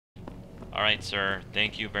Alright, sir.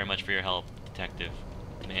 Thank you very much for your help, detective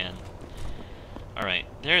man. Alright,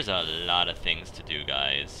 there's a lot of things to do,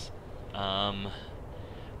 guys.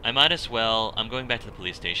 I might as well... I'm going back to the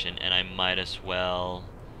police station, and I might as well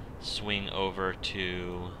swing over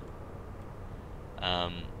to...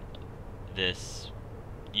 this...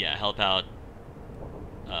 Yeah, help out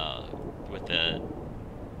with the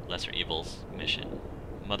Lesser Evils mission.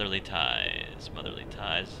 Motherly Ties. Motherly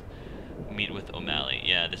Ties. Meet with O'Malley.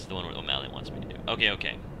 Yeah, this is the one where O'Malley wants me to do. Okay,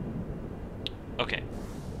 okay. Okay.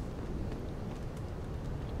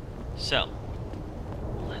 So,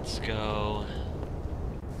 let's go...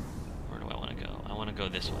 Where do I want to go? I want to go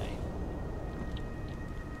this way.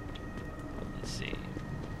 Let's see.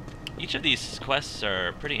 Each of these quests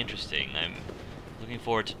are pretty interesting. I'm looking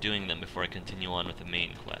forward to doing them before I continue on with the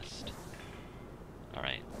main quest.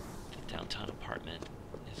 Alright. The downtown apartment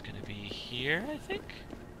is going to be here, I think?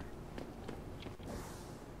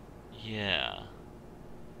 Yeah.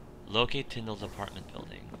 Locate Tindall's apartment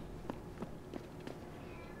building.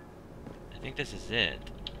 I think this is it.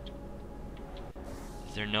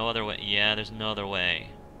 Is there no other way? Yeah, there's no other way.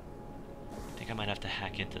 I think I might have to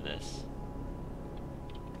hack into this.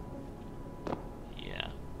 Yeah.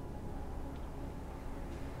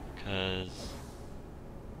 'Cause...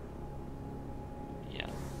 yeah.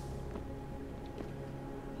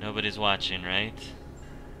 Nobody's watching, right?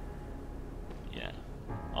 Yeah.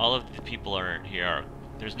 All of the people here are...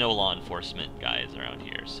 There's no law enforcement guys around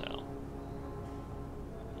here, so...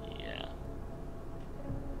 yeah.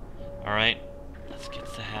 Alright, let's get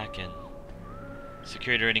to hacking.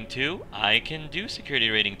 Security rating 2? I can do security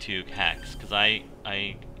rating 2 hacks, because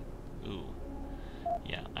ooh.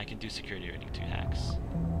 Yeah, I can do security rating 2 hacks.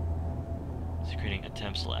 Security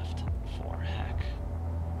attempts left. 4 hack.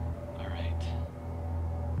 Alright.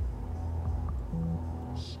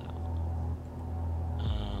 So...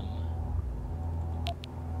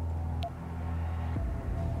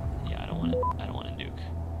 yeah, I don't want to nuke.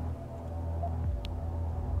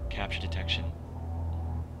 Capture detection.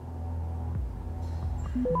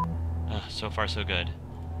 So far so good.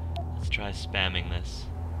 Let's try spamming this.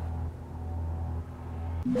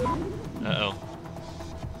 Uh-oh.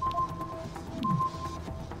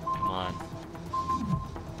 Come on.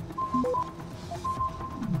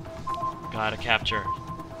 Gotta capture.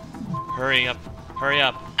 Hurry up. Hurry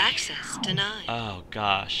up. Access denied. Oh,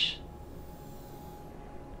 gosh.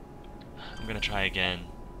 I'm gonna try again.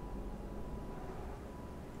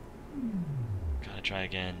 Gotta try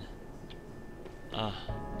again. Ugh.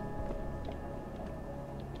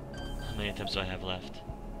 How many attempts do I have left?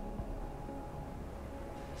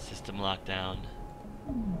 System lockdown.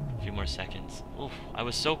 A few more seconds. Oof, I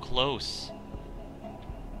was so close.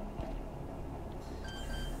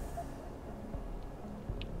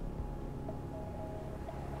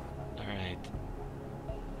 Alright.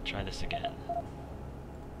 Try this again.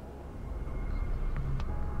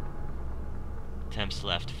 Attempts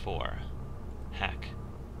left 4. Hack.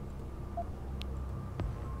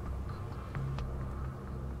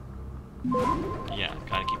 Yeah,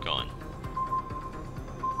 gotta keep going.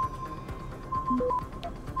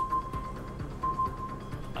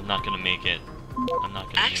 I'm not gonna make it. I'm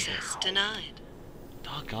not gonna make it. Access denied.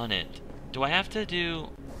 Doggone it. Do I have to do...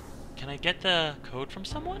 Can I get the code from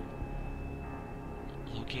someone?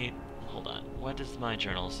 Locate... Hold on. What does my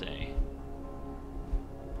journal say?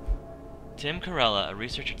 Tim Carella, a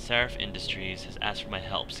researcher at Seraph Industries, has asked for my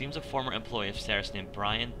help. Seems a former employee of Seraph's named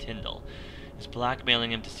Brian Tindall is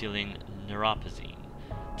blackmailing him to stealing neuropazine.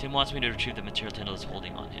 Tim wants me to retrieve the material Tindall is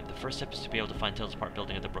holding on him. The first step is to be able to find Tindall's apartment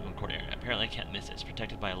building at the Brooklyn Court area. Apparently I can't miss it. It's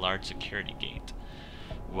protected by a large security gate.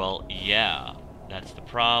 Well, yeah, that's the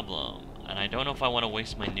problem. And I don't know if I want to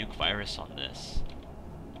waste my nuke virus on this.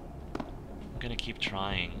 I'm gonna keep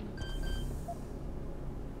trying.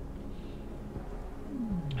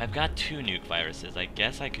 I've got 2 nuke viruses. I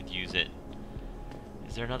guess I could use it.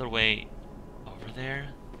 Is there another way over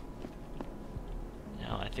there?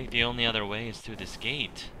 No, I think the only other way is through this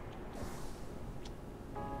gate.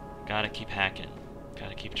 Gotta keep hacking.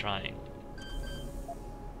 Gotta keep trying.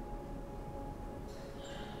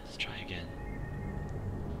 Let's try again.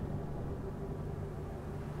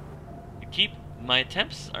 My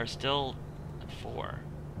attempts are still at 4.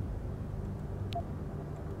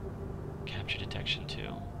 Capture detection 2.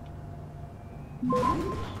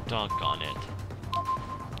 Oh, doggone it.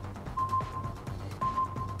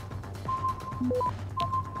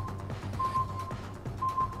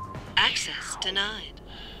 Access denied.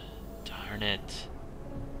 Darn it.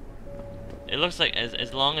 It looks like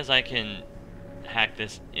as long as I can hack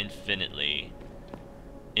this infinitely,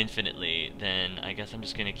 then I guess I'm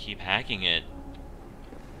just gonna keep hacking it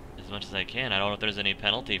as much as I can. I don't know if there's any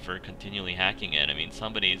penalty for continually hacking it. I mean,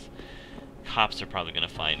 cops are probably gonna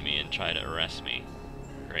find me and try to arrest me.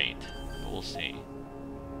 Great. But we'll see.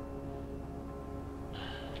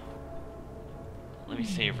 Let me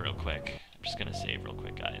save real quick. I'm just gonna save real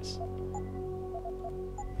quick, guys.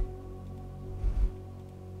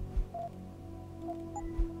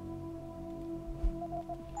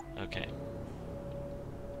 Okay.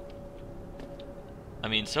 I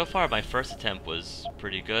mean, so far my first attempt was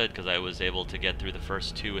pretty good because I was able to get through the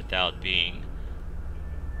first two without being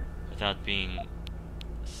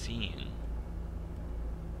seen.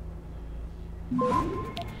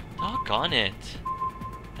 Doggone it.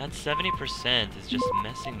 That 70% is just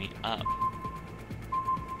messing me up.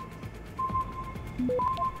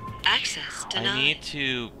 Access denied.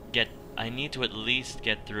 I need to at least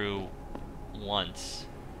get through once.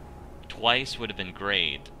 Twice would have been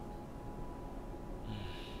great.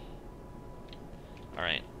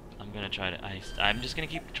 Alright, I'm gonna try to... I'm just gonna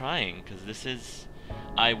keep trying, because this is...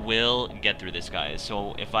 I will get through this, guys.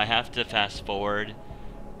 So if I have to fast forward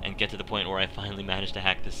and get to the point where I finally manage to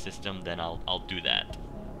hack this system, then I'll do that.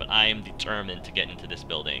 But I am determined to get into this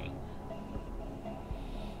building.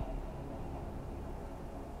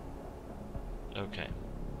 Okay.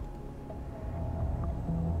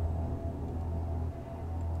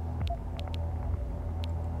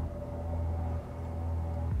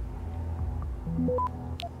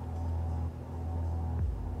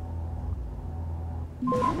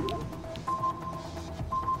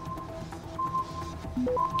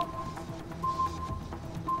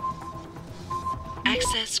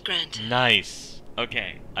 Access granted. Nice.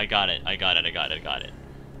 Okay, I got it.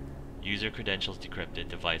 User credentials decrypted,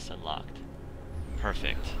 device unlocked.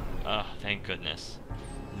 Perfect. Oh, thank goodness.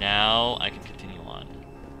 Now I can continue on.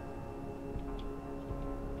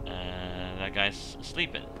 That guy's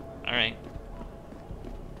sleeping. Alright.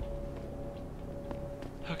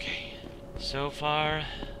 Okay. So far,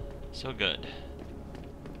 so good.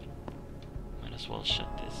 Might as well shut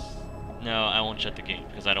this. No, I won't shut the gate,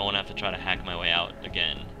 because I don't want to have to try to hack my way out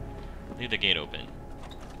again. Leave the gate open.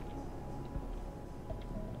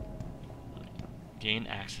 Gain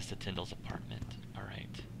access to Tindall's apartment.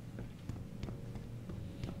 Alright.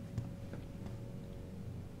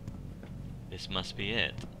 This must be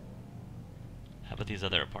it. How about these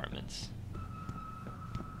other apartments?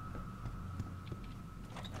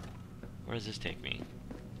 Where does this take me?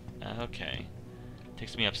 Okay.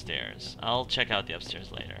 Takes me upstairs. I'll check out the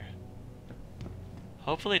upstairs later.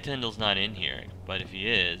 Hopefully Tindall's not in here, but if he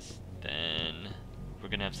is, then we're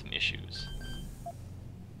gonna have some issues.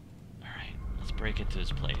 Alright, let's break into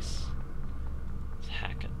his place. Let's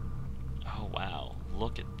hack it. Oh wow,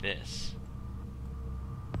 look at this.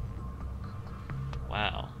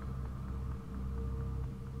 Wow.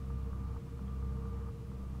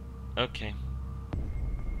 Okay.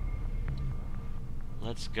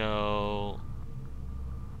 Let's go...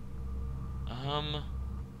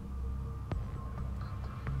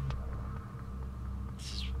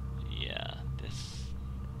 this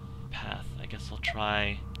path. I guess I'll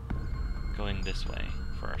try going this way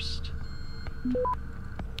first.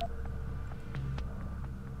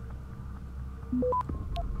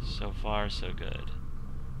 So far, so good.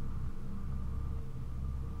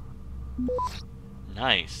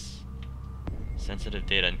 Nice. Sensitive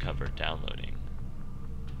data uncovered. Downloading.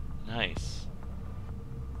 Nice.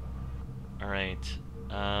 Alright.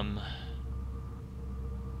 I've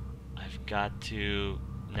got to...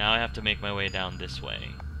 Now I have to make my way down this way.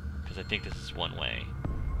 Because I think this is one way.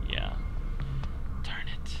 Yeah. Darn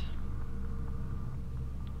it.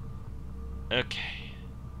 Okay.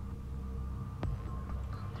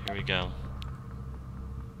 Here we go.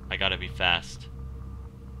 I gotta be fast.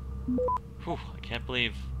 Whew, I can't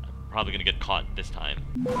believe I'm probably gonna get caught this time.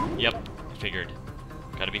 Yep, I figured.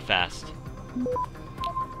 Gotta be fast.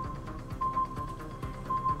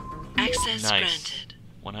 Access Nice. granted.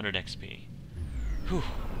 100 XP. Whew.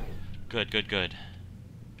 Good, good, good.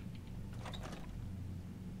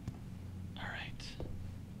 Alright.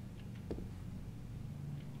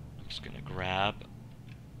 I'm just gonna grab...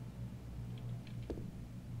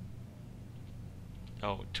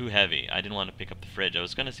 Oh, too heavy. I didn't want to pick up the fridge. I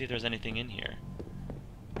was gonna see if there's anything in here.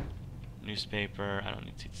 Newspaper. I don't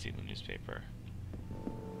need to see the newspaper.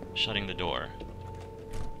 Shutting the door.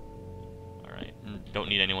 Alright. Don't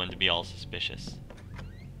need anyone to be all suspicious.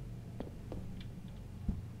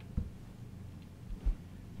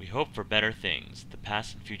 We hope for better things. The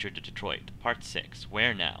past and future to Detroit. Part 6.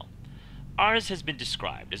 Where now? Ours has been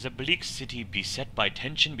described as a bleak city beset by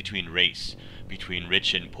tension between race, between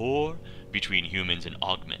rich and poor, between humans and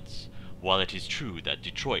augments. While it is true that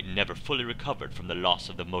Detroit never fully recovered from the loss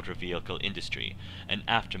of the motor vehicle industry and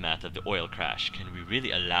aftermath of the oil crash, can we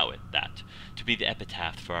really allow that to be the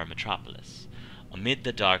epitaph for our metropolis? Amid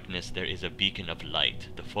the darkness there is a beacon of light.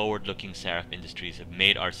 The forward-looking Seraph Industries have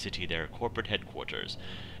made our city their corporate headquarters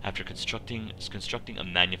after constructing a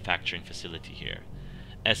manufacturing facility here.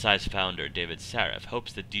 SI's founder, David Saraf,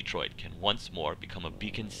 hopes that Detroit can once more become a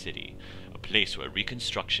beacon city, a place where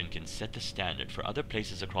reconstruction can set the standard for other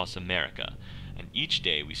places across America, and each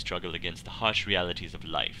day we struggle against the harsh realities of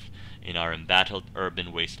life in our embattled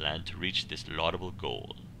urban wasteland to reach this laudable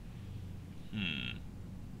goal.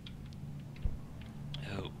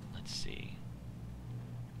 Oh, let's see.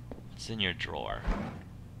 What's in your drawer?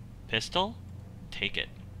 Pistol? Take it.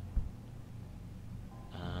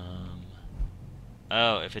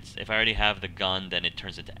 Oh, if I already have the gun, then it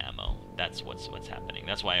turns into ammo. That's what's happening.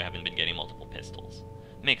 That's why I haven't been getting multiple pistols.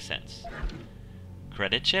 Makes sense.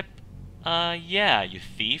 Credit chip? Yeah, you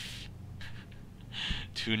thief.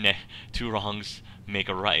 Two wrongs make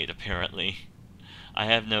a right, apparently. I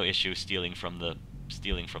have no issue stealing from the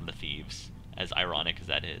thieves, as ironic as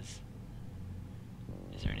that is.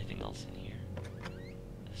 Is there anything else in here?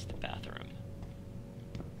 This is the bathroom.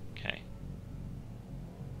 Okay.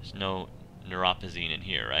 There's no neuropazine in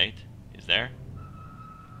here, right? Is there?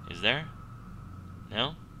 Is there?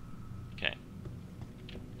 No? Okay.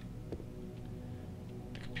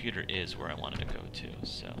 The computer is where I wanted to go to,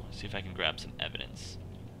 so see if I can grab some evidence.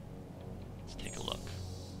 Let's take a look.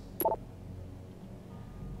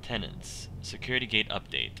 Tenants. Security gate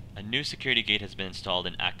update. A new security gate has been installed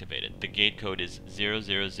and activated. The gate code is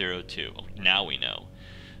 0002. Oh, now we know.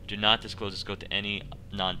 Do not disclose this code to any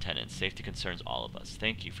non-tenants. Safety concerns all of us.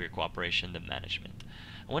 Thank you for your cooperation, the management.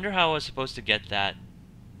 I wonder how I was supposed to get that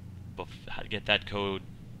code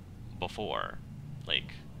before.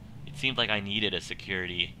 Like, it seemed like I needed a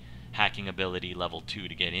security hacking ability level 2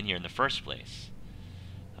 to get in here in the first place.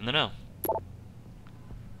 I don't know.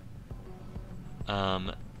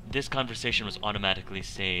 This conversation was automatically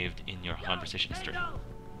saved in your conversation history.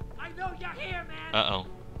 I know you're here, man. Uh-oh.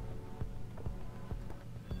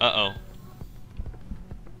 Uh-oh.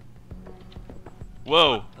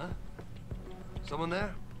 Whoa. Huh? Someone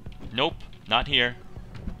there? Nope. Not here.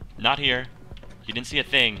 Not here. You didn't see a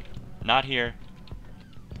thing. Not here.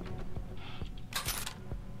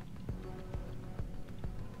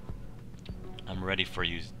 I'm ready for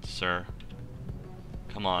you, sir.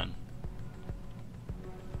 Come on.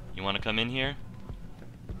 You want to come in here?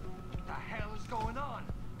 What the hell is going on?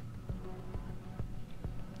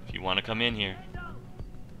 If you want to come in here.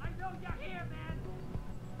 I know you're here, man.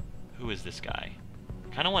 Who is this guy?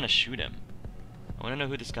 I kind of want to shoot him. I want to know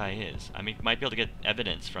who this guy is. I might be able to get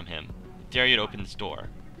evidence from him. I dare you to open this door.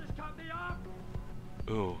 You just cut me off.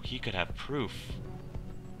 Ooh, he could have proof.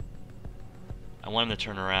 I want him to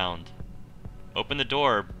turn around. Open the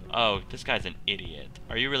door. Oh, this guy's an idiot.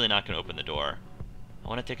 Are you really not going to open the door? I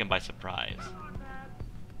want to take him by surprise. Come on, man.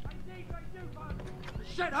 I think I do, but the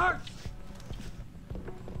shit hurts.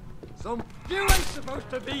 You ain't supposed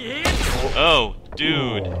to be here. Oh,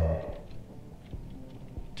 dude.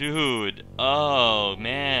 Dude. Oh,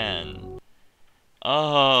 man.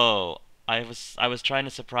 Oh. I was trying to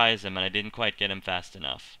surprise him and I didn't quite get him fast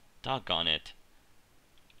enough. Doggone it.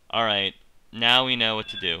 Alright. Now we know what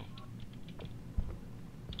to do.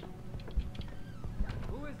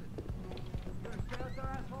 Who is it? You're a character,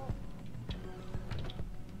 asshole?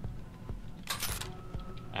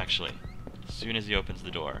 Actually, as soon as he opens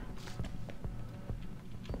the door.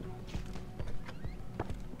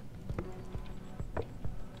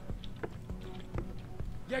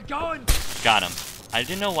 You're going. Got him. I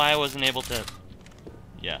didn't know why I wasn't able to...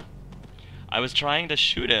 Yeah. I was trying to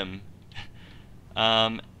shoot him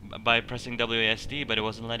by pressing WASD, but it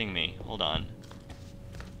wasn't letting me. Hold on.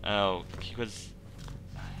 Oh, he was...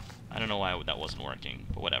 I don't know why that wasn't working,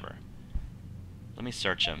 but whatever. Let me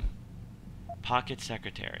search him. Pocket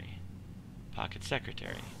Secretary. Pocket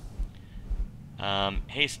Secretary.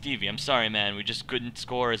 Hey Stevie, I'm sorry man, we just couldn't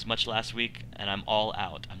score as much last week, and I'm all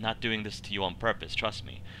out. I'm not doing this to you on purpose, trust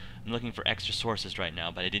me. I'm looking for extra sources right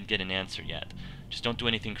now, but I didn't get an answer yet. Just don't do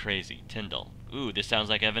anything crazy. Tindall. Ooh, this sounds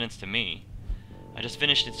like evidence to me. I just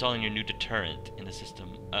finished installing your new deterrent in the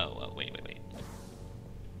system. Oh, wait.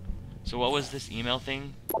 So what was this email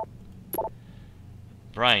thing?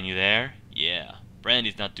 Brian, you there? Yeah.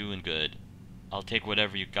 Brandy's not doing good. I'll take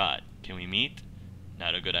whatever you got. Can we meet?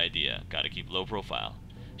 Not a good idea. Gotta keep low profile.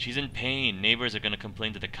 She's in pain. Neighbors are gonna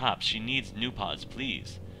complain to the cops. She needs new pods,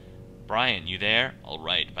 please. Brian, you there?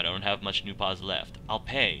 Alright, but I don't have much new pods left. I'll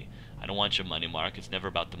pay. I don't want your money, Mark. It's never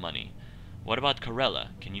about the money. What about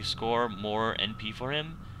Corella? Can you score more NP for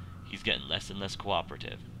him? He's getting less and less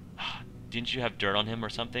cooperative. Didn't you have dirt on him or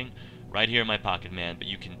something? Right here in my pocket, man, but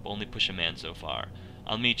you can only push a man so far.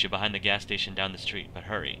 I'll meet you behind the gas station down the street, but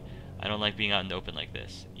hurry. I don't like being out in the open like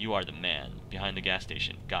this. You are the man. Behind the gas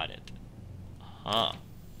station. Got it. Huh.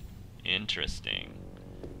 Interesting.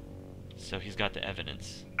 So he's got the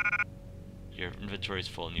evidence. Your inventory is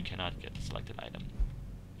full and you cannot get the selected item.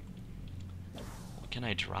 What can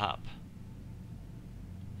I drop?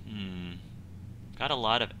 Got a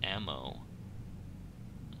lot of ammo.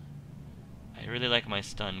 I really like my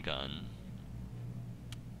stun gun.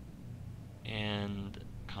 And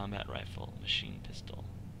combat rifle, machine pistol.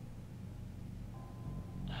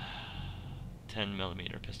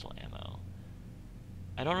 10mm pistol ammo.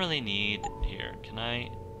 I don't really need... Here, can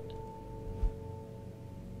I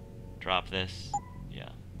drop this? Yeah.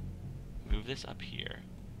 Move this up here.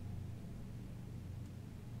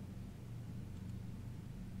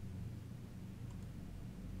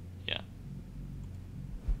 Yeah.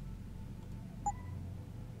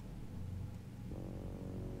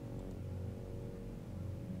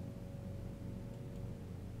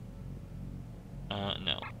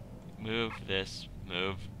 No. Move this,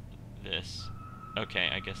 move this. Okay,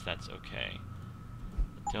 I guess that's okay.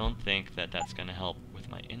 Don't think that that's gonna help with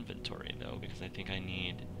my inventory though, because I think I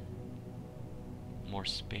need more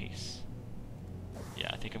space. Yeah,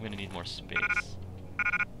 I think I'm gonna need more space.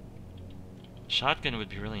 Shotgun would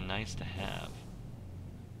be really nice to have.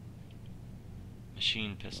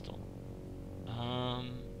 Machine pistol.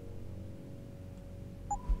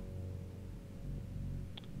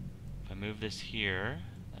 If I move this here,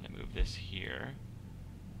 and I move this here,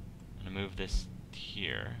 and I move this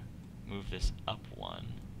here, move this up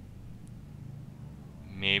one.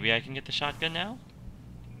 Maybe I can get the shotgun now?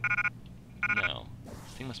 No.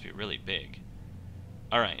 This thing must be really big.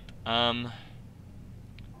 Alright, I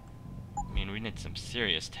mean, we need some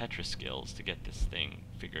serious Tetris skills to get this thing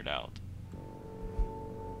figured out.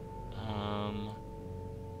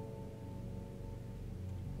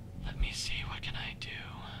 Let me see, what can I do?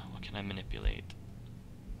 What can I manipulate?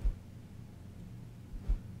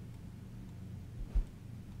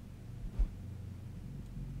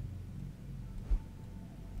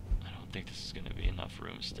 I don't think this is going to be enough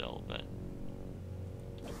room still, but...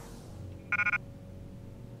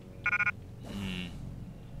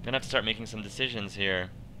 Gonna have to start making some decisions here.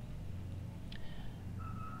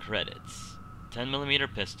 Credits.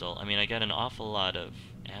 10mm pistol. I mean, I got an awful lot of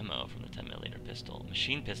ammo from the 10mm pistol.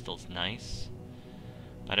 Machine pistol's nice,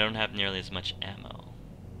 but I don't have nearly as much ammo.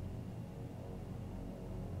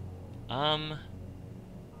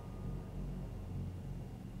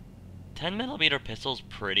 10mm pistol's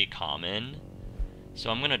pretty common, so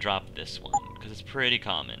I'm gonna drop this one, because it's pretty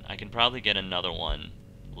common. I can probably get another one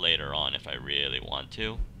later on if I really want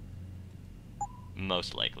to.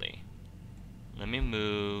 Most likely. Let me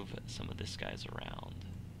move some of this guys around.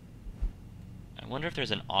 I wonder if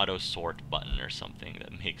there's an auto sort button or something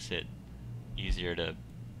that makes it easier to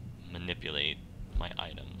manipulate my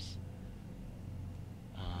items.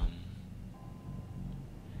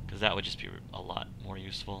 Because that would just be a lot more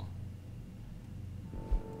useful.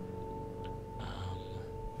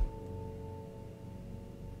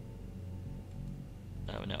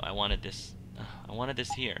 Oh no, I wanted this. I wanted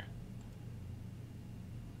this here.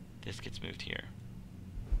 This gets moved here.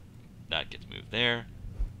 That gets moved there.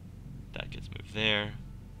 That gets moved there.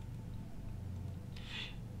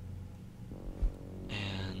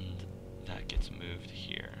 And that gets moved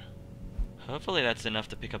here. Hopefully that's enough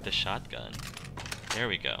to pick up the shotgun. There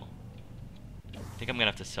we go. I think I'm gonna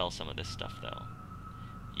have to sell some of this stuff though.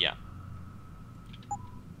 Yeah.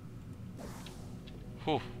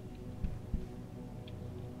 Whew.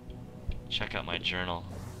 Check out my journal.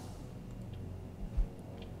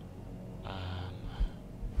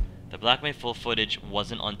 The blackmail full footage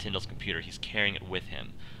wasn't on Tindall's computer. He's carrying it with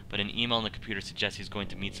him. But an email on the computer suggests he's going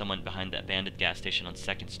to meet someone behind the abandoned gas station on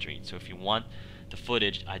 2nd Street. So if you want the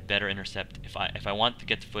footage, I'd better intercept. If I want to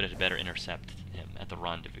get the footage, I'd better intercept him at the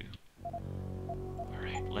rendezvous.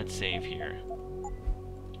 Alright, let's save here.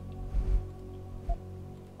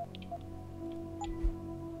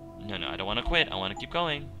 No, I don't want to quit. I want to keep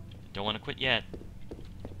going. Don't want to quit yet.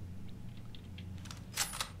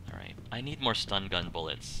 Alright, I need more stun gun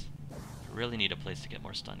bullets. I really need a place to get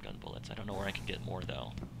more stun gun bullets. I don't know where I can get more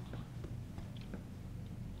though.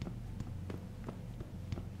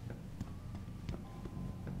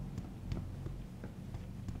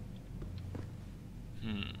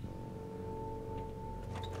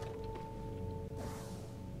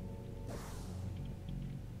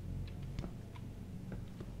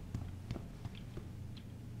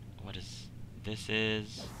 What is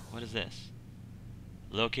this? What is this?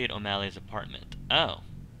 Locate O'Malley's apartment. Oh.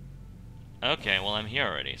 Okay, well I'm here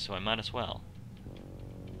already, so I might as well.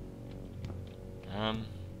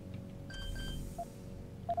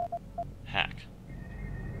 Hack.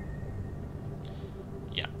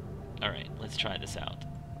 Yeah. Alright, let's try this out.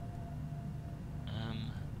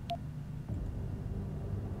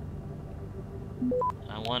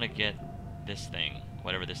 I want to get this thing,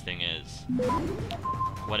 whatever this thing is.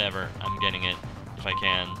 Whatever, I'm getting it, if I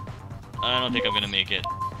can. I don't think I'm gonna make it.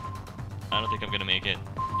 I don't think I'm gonna make it.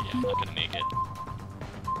 Yeah, I'm not gonna make it.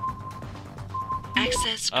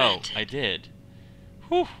 Access Oh, granted. I did.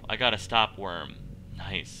 Whew, I got a stop worm.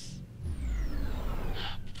 Nice.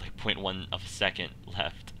 Like 0.1 of a second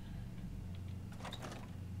left.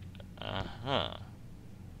 Uh-huh.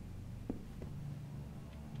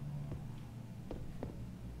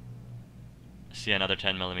 See another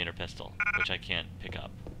 10mm pistol, which I can't pick up.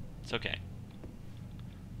 It's okay.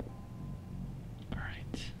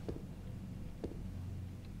 Alright.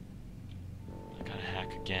 I gotta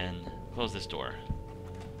hack again. Close this door.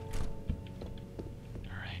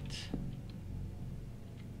 Alright.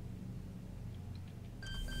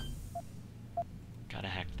 Gotta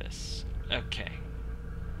hack this. Okay.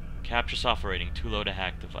 Capture software rating, too low to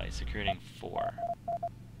hack device. Security rating 4.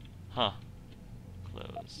 Huh.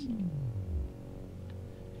 Close.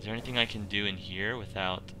 Is there anything I can do in here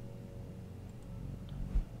without...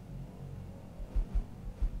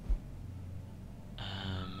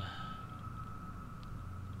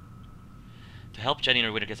 To help Jenny and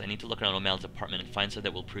her witness, I need to look around O'Malley's apartment and find something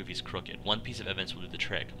that will prove he's crooked. One piece of evidence will do the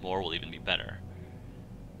trick. More will even be better.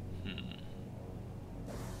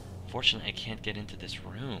 Fortunately, I can't get into this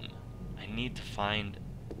room. I need to find...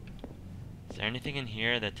 Is there anything in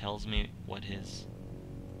here that tells me what his...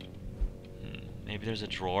 Maybe there's a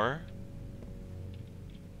drawer?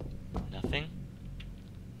 Nothing?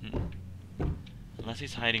 Unless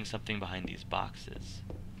he's hiding something behind these boxes.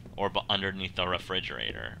 Or underneath the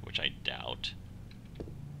refrigerator, which I doubt.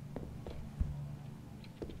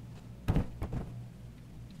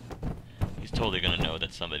 He's totally gonna know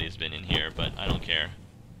that somebody's been in here, but I don't care.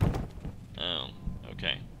 Oh,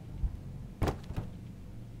 okay.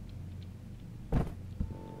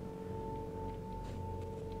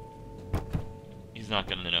 He's not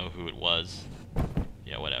gonna know who it was.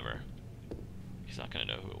 Yeah, whatever. He's not gonna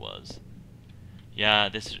know who it was. Yeah,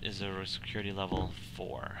 this is a security level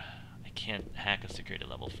 4. I can't hack a security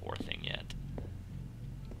level 4 thing yet.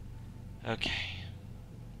 Okay.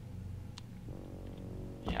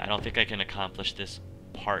 Yeah, I don't think I can accomplish this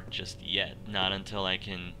part just yet. Not until I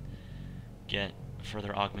can get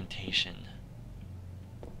further augmentation.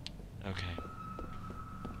 Okay.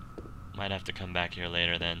 Might have to come back here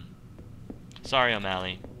later then. Sorry,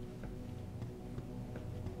 O'Malley.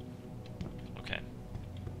 Okay.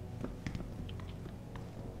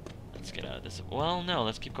 Let's get out of this. Well, no,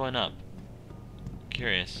 let's keep going up. I'm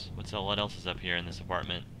curious. What else is up here in this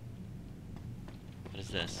apartment? What is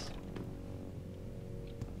this?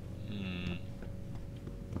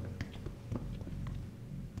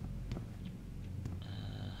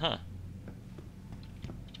 Huh.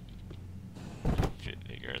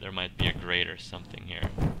 Figure there might be a grate or something here.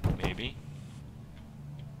 Maybe.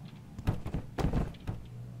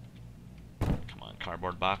 Come on,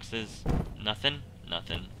 cardboard boxes. Nothing?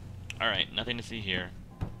 Nothing. Alright, nothing to see here.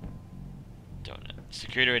 Donut.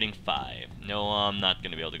 Security rating 5. No, I'm not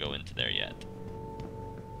gonna be able to go into there yet.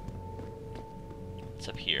 What's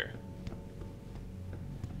up here?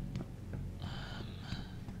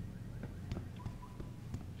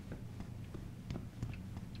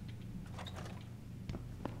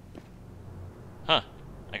 Huh.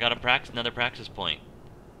 I got another practice point.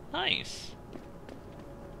 Nice.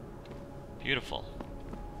 Beautiful.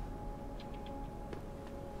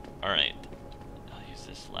 Alright. I'll use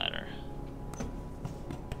this ladder.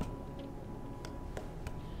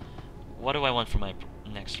 What do I want for my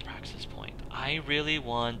next practice point? I really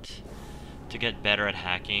want to get better at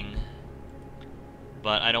hacking,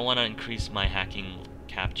 but I don't want to increase my hacking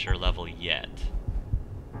capture level yet.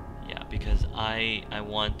 Yeah, because I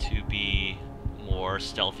want to be more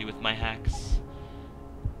stealthy with my hacks.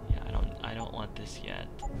 Yeah, I don't want this yet.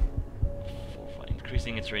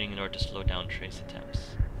 Increasing its rating in order to slow down trace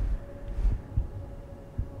attempts.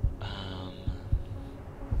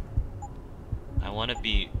 I want to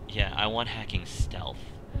be, yeah, I want hacking stealth.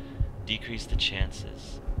 Decrease the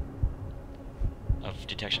chances of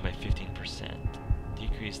detection by 15%.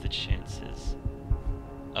 Decrease the chances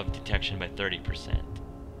of detection by 30%.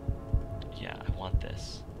 Yeah, I want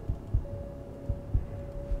this.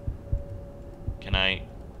 Can I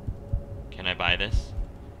buy this?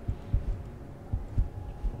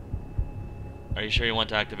 Are you sure you want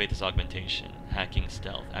to activate this augmentation? Hacking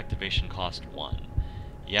stealth. Activation cost 1.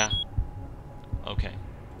 Yeah. Okay.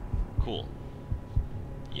 Cool.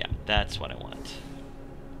 Yeah, that's what I want.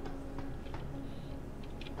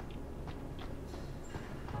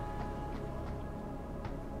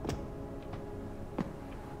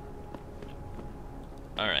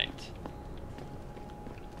 Alright.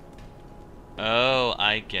 Oh,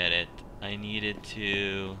 I get it. I needed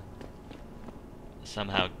to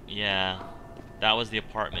somehow, yeah, that was the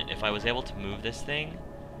apartment. If I was able to move this thing,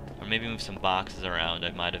 or maybe move some boxes around, I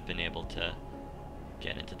might have been able to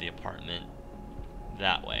get into the apartment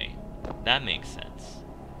that way. That makes sense.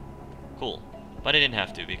 Cool. But I didn't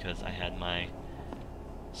have to because I had my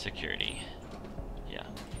security. Yeah.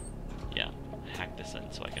 Yeah. Hack this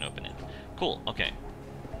in so I can open it. Cool. Okay.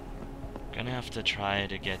 Gonna have to try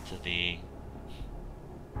to get to the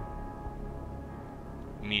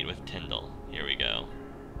meet with Tindall. Here we go.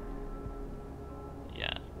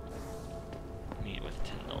 Yeah. Meet with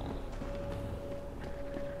Tindall.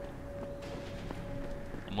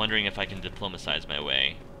 I'm wondering if I can diplomatize my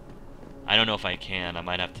way. I don't know if I can. I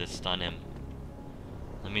might have to stun him.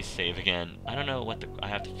 Let me save again. I don't know what the... I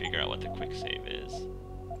have to figure out what the quick save is.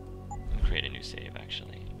 Let me create a new save,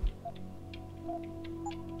 actually.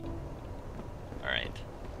 Alright.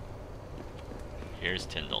 Here's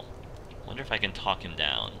Tindall. Wonder if I can talk him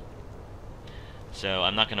down. So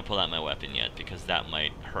I'm not going to pull out my weapon yet because that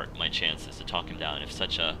might hurt my chances to talk him down if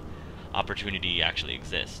such a opportunity actually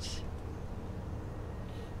exists.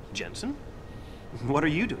 Jensen? What are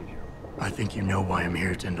you doing here? I think you know why I'm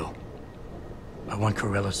here, Tindall. I want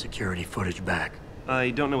Corella's security footage back. I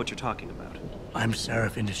don't know what you're talking about. I'm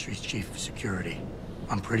Seraph Industries' chief of security.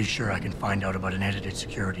 I'm pretty sure I can find out about an edited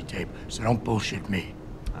security tape, so don't bullshit me.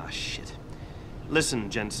 Ah, shit. Listen,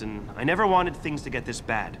 Jensen, I never wanted things to get this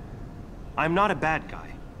bad. I'm not a bad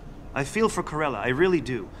guy. I feel for Corella, I really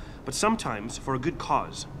do. But sometimes, for a good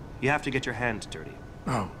cause, you have to get your hands dirty.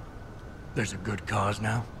 Oh, there's a good cause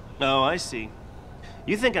now? Oh, I see.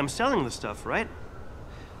 You think I'm selling the stuff, right?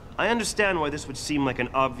 I understand why this would seem like an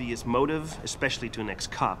obvious motive, especially to an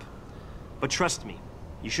ex-cop. But trust me,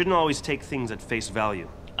 you shouldn't always take things at face value.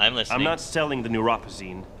 I'm listening. I'm not selling the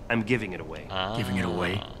neuropazine, I'm giving it away. Giving it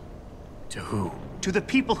away? To who? To the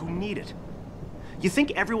people who need it. You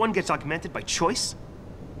think everyone gets augmented by choice?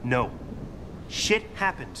 No. Shit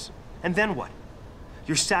happens. And then what?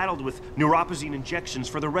 You're saddled with neuropazine injections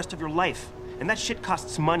for the rest of your life, and that shit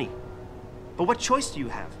costs money. But what choice do you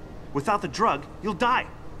have? Without the drug, you'll die.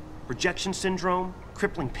 Rejection syndrome,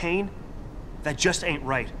 crippling pain. That just ain't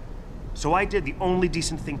right. So I did the only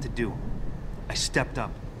decent thing to do. I stepped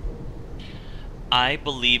up. I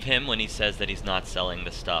believe him when he says that he's not selling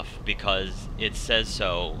the stuff, because it says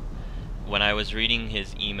so. When I was reading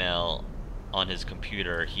his email on his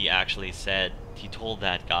computer, he actually said, he told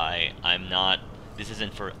that guy, I'm not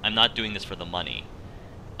doing this for the money.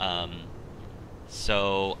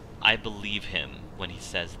 So I believe him when he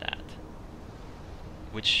says that.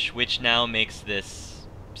 Which now makes this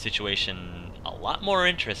situation a lot more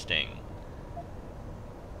interesting.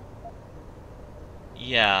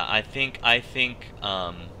 Yeah, I think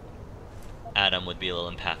Adam would be a little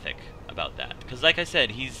empathic about that, because like I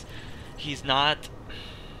said, he's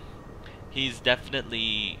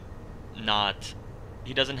definitely not,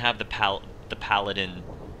 he doesn't have the paladin,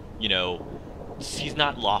 you know, he's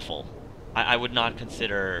not lawful. I would not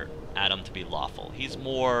consider Adam to be lawful. He's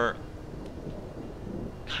more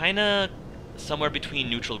kind of somewhere between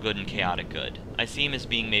neutral good and chaotic good. I see him as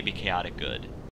being maybe chaotic good.